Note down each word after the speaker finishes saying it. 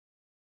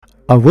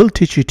I will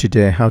teach you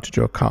today how to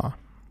draw a car,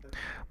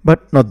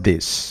 but not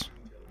this.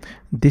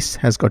 This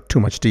has got too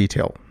much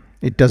detail.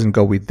 It doesn't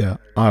go with the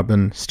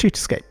urban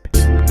streetscape,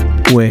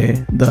 where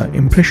the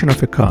impression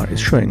of a car is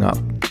showing up.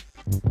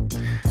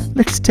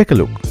 Let's take a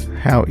look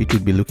how it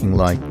would be looking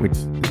like with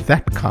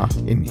that car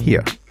in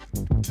here.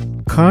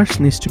 Cars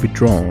needs to be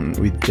drawn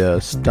with the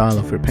style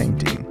of your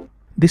painting.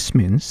 This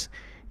means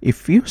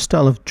if your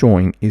style of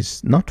drawing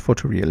is not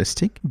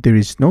photorealistic, there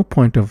is no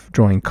point of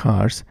drawing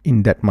cars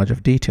in that much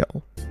of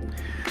detail.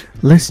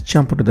 Let's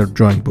jump onto the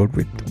drawing board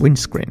with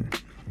windscreen.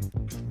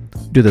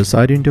 Do the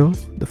side window,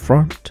 the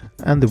front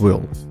and the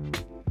wheel.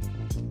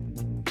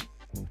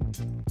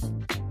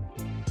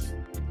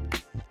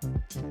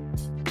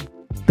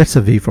 That's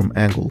a view from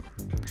angle.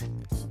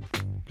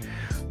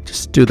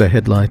 Just do the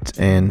headlights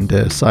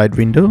and side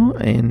window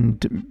and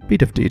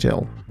bit of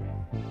detail,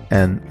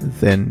 and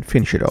then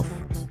finish it off.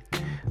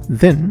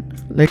 Then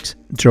let's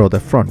draw the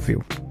front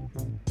view.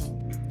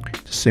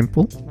 Just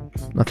simple,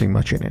 nothing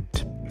much in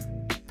it.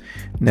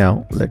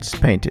 Now let's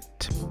paint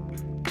it.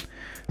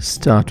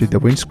 Start with the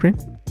windscreen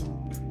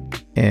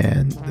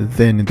and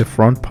then in the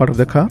front part of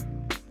the car.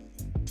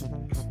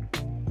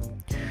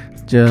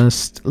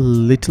 Just a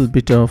little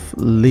bit of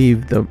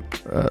leave the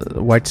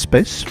white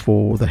space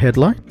for the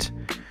headlight,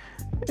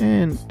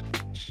 and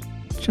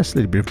just a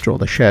little bit of draw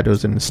the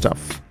shadows and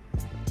stuff.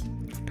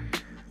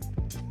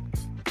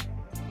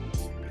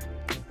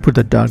 Put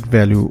the dark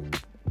value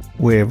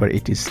wherever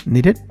it is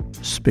needed,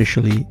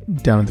 especially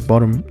down at the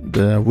bottom,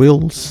 the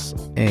wheels,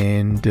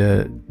 and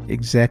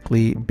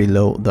exactly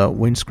below the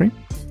windscreen.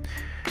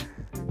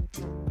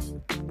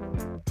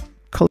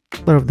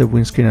 Color of the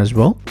windscreen as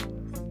well,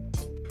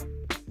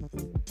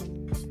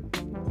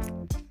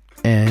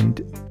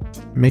 and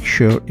make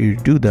sure you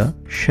do the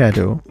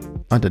shadow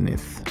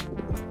underneath.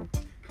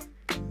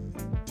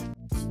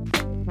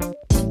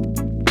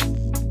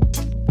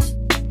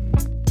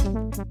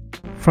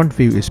 Front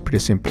view is pretty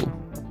simple.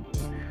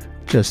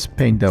 Just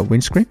paint the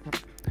windscreen,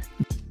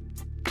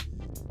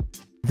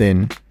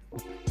 then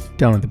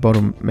down at the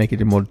bottom make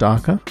it more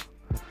darker,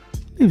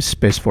 leave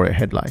space for a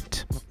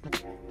headlight.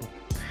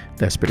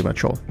 That's pretty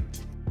much all.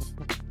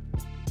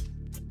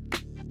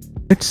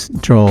 Let's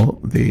draw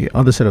the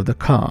other side of the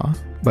car,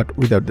 but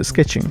without the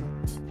sketching.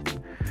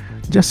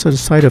 Just on the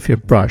side of your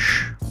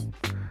brush,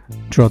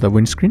 draw the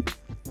windscreen,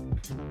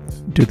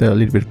 do the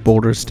little bit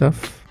border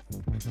stuff,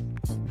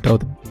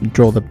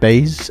 draw the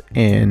base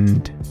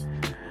and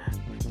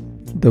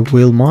the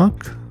wheel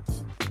mark,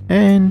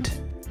 and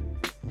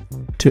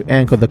to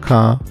anchor the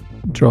car,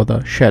 draw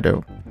the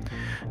shadow.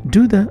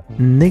 Do the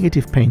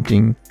negative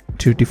painting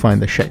to define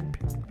the shape.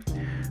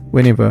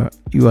 Whenever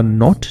you are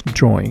not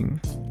drawing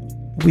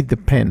with the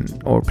pen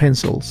or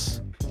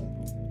pencils,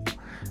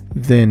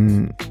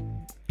 then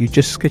you're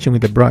just sketching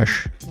with the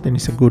brush, then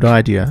it's a good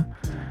idea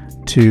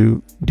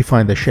to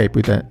define the shape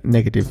with a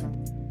negative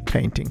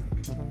painting.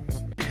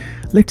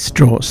 Let's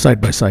draw side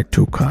by side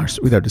two cars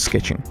without the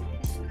sketching.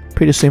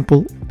 Pretty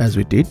simple as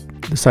we did.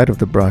 The side of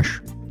the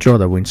brush, draw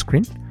the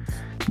windscreen,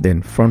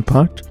 then front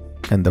part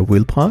and the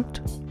wheel part,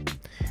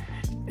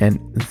 and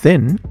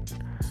then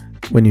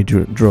when you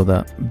draw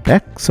the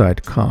back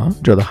side car,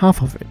 draw the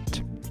half of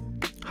it,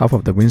 half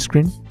of the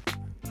windscreen,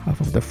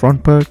 half of the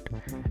front part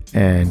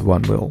and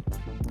one wheel,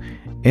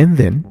 and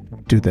then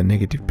do the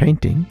negative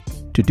painting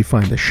to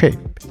define the shape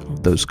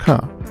of those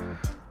cars.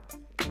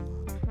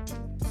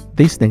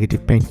 This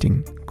negative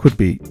painting could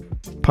be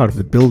part of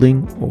the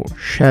building or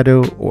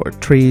shadow or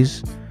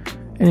trees,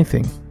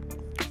 anything.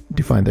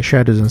 Define the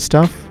shadows and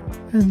stuff,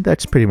 and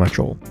that's pretty much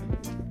all.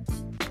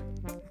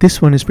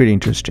 This one is pretty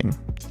interesting.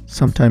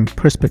 Sometimes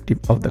perspective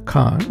of the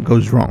car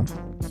goes wrong.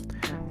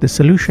 The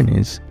solution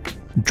is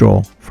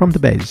draw from the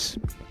base.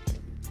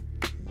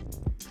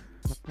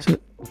 So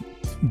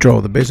draw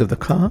the base of the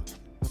car,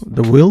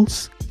 the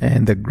wheels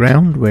and the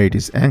ground where it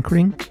is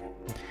anchoring,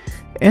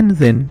 and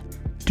then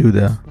do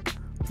the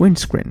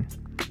windscreen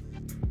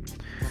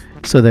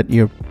so that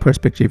your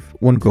perspective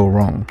won't go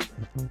wrong.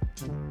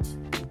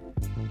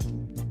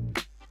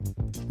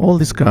 All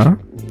this car,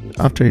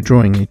 after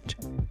drawing it,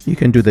 you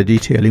can do the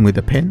detailing with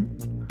the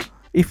pen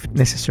if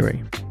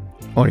necessary,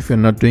 or if you're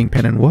not doing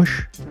pen and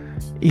wash,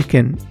 you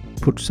can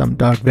put some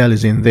dark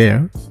values in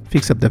there,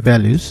 fix up the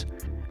values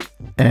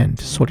and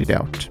sort it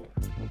out.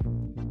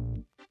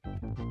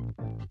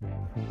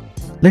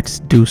 Let's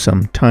do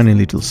some tiny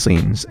little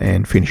scenes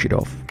and finish it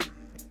off.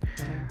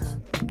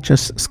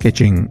 Just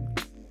sketching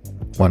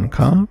one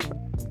car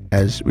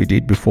as we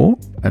did before,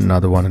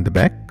 another one in the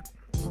back,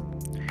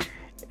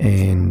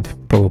 and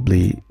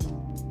probably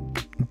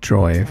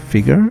draw a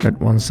figure at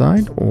one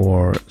side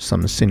or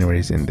some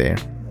sceneries in there.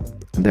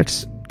 And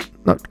that's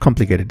not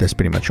complicated, that's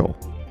pretty much all.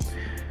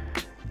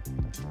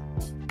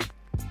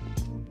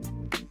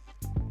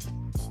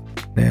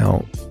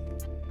 Now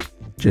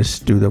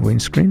just do the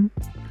windscreen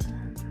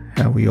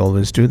how we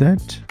always do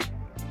that.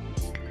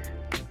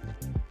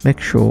 Make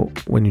sure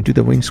when you do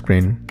the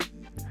windscreen,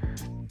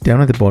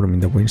 down at the bottom in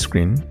the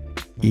windscreen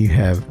you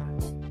have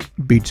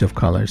beads of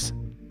colors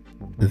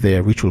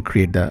there which will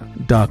create the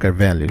darker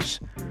values.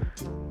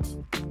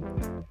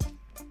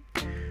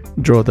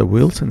 draw the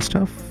wheels and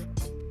stuff,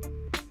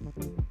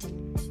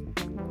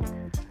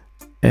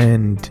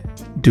 and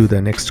do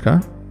the next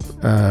car.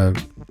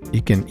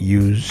 You can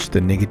use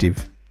the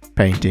negative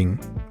painting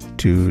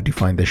to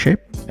define the shape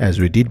as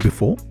we did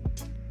before.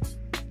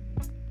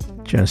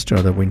 Just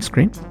draw the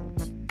windscreen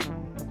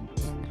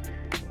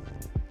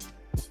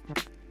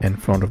in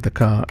front of the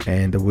car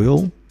and the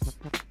wheel,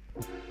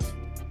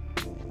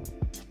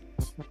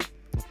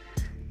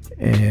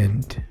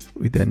 and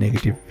with the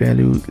negative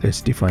value,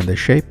 let's define the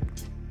shape.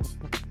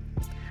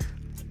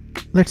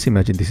 Let's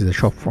imagine this is a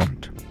shop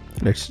front.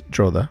 Let's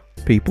draw the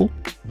people.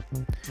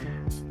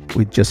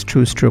 With just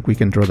two strokes we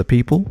can draw the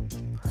people.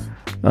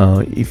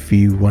 If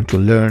you want to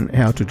learn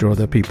how to draw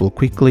the people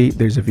quickly,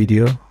 there's a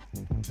video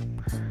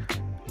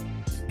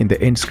in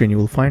the end screen. You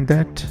will find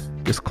that.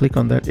 Just click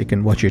on that. You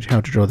can watch it,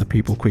 how to draw the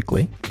people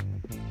quickly.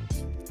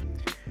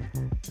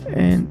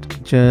 And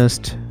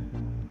just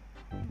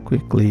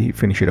quickly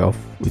finish it off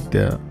with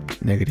the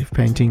negative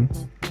painting.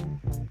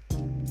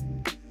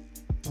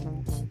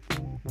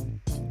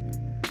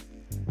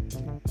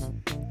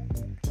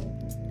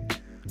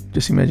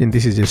 Just imagine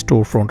this is a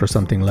storefront or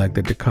something like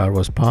that. The car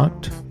was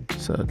parked.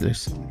 So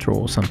let's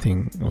draw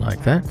something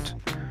like that.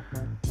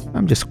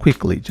 I'm just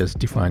quickly just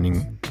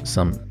defining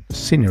some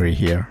scenery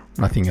here,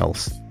 nothing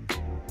else.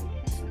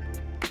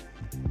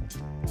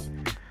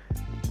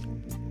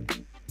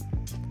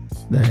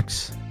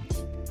 That's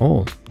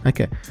all.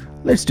 Okay,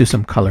 let's do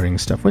some coloring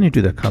stuff. When you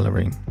do the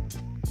coloring,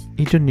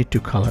 you don't need to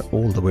color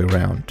all the way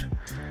around.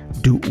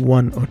 Do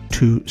 1 or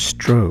 2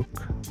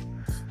 stroke.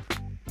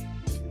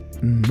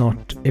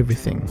 Not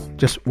everything,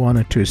 just 1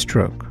 or 2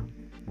 stroke.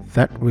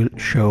 That will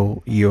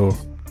show your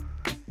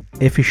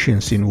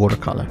efficiency in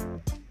watercolor.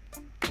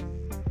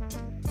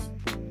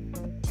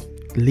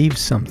 Leave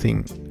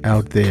something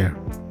out there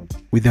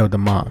without the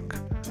mark.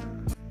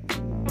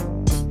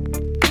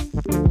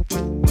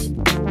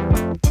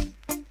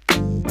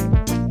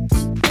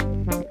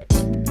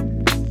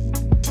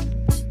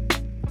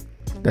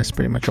 That's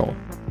pretty much all.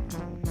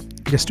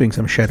 Just doing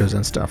some shadows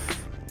and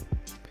stuff.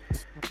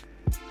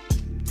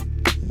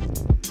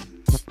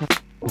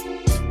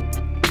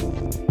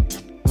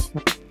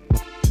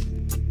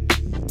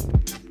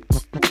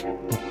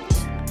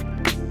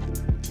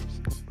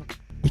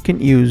 You can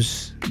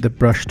use the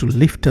brush to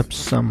lift up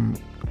some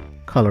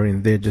color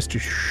in there just to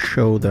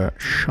show the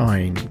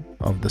shine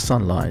of the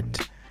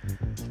sunlight,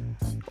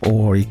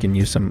 or you can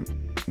use some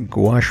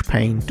gouache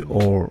paint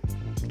or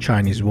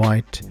Chinese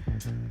white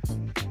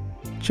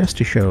just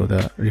to show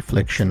the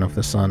reflection of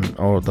the sun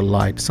or the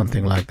light,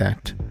 something like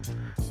that.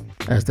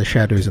 As the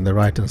shadow is on the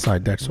right hand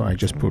side, that's why I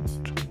just put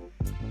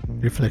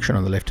reflection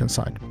on the left hand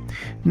side.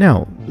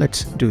 Now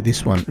let's do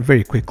this one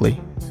very quickly.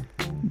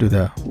 Do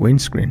the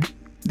windscreen.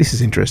 This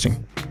is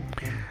interesting.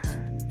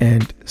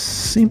 And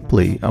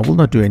simply, I will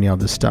not do any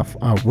other stuff.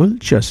 I will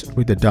just,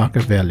 with the darker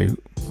value,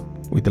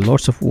 with the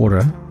lots of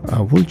water,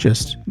 I will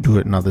just do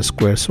another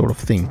square sort of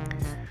thing.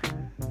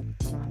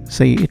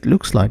 See, it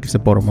looks like it's the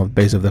bottom of the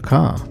base of the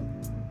car.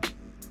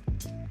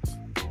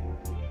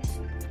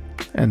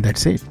 And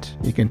that's it.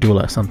 You can do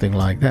like something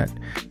like that.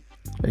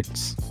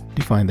 Let's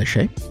define the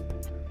shape.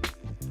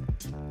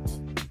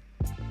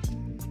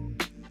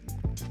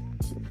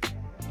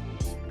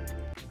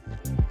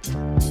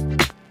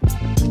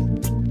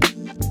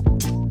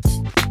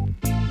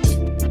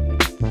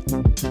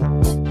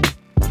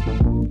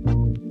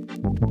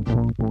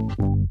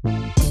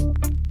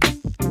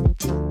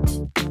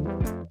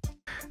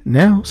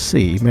 Now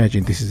see,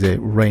 imagine this is a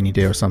rainy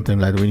day or something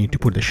like that. We need to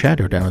put the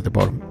shadow down at the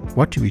bottom.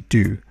 What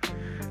do?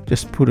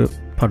 Just put a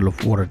puddle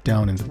of water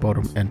down in the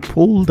bottom and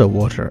pull the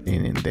water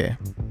in there.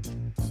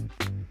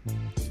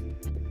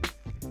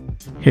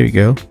 Here you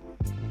go.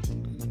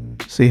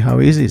 See how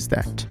easy is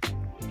that?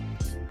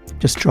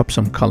 Just drop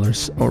some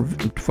colors or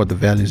for the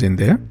values in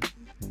there.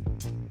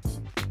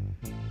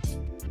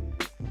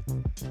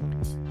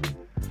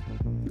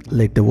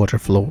 Let the water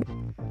flow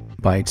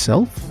by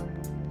itself.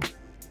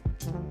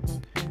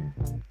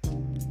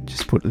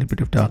 Just put a little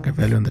bit of darker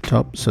value on the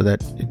top so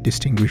that it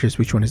distinguishes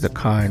which one is the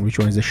car and which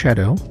one is the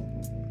shadow.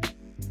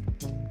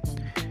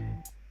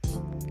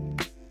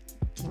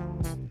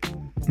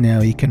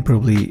 Now you can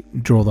probably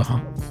draw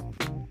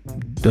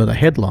the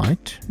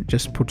headlight.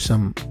 Just put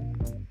some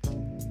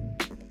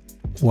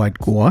white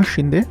gouache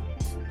in there,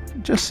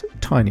 just a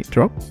tiny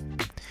drop,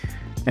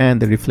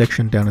 and the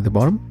reflection down at the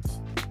bottom.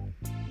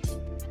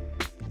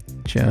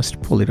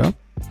 Just pull it up.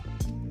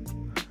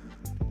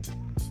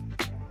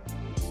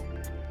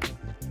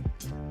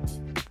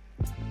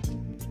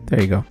 There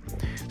you go.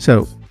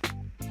 So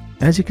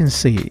as you can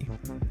see,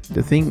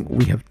 the thing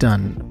we have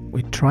done,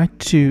 we tried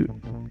to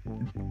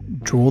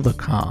draw the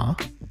car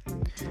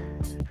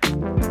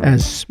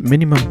as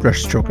minimum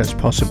brush stroke as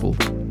possible,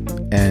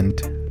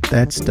 and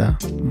that's the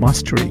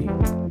mastery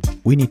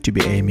we need to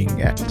be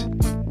aiming at.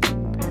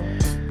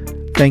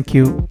 Thank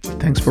you.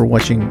 Thanks for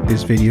watching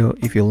this video.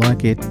 If you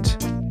like it,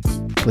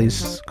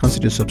 please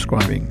consider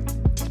subscribing.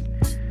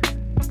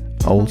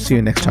 I will see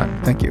you next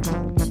time. Thank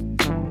you.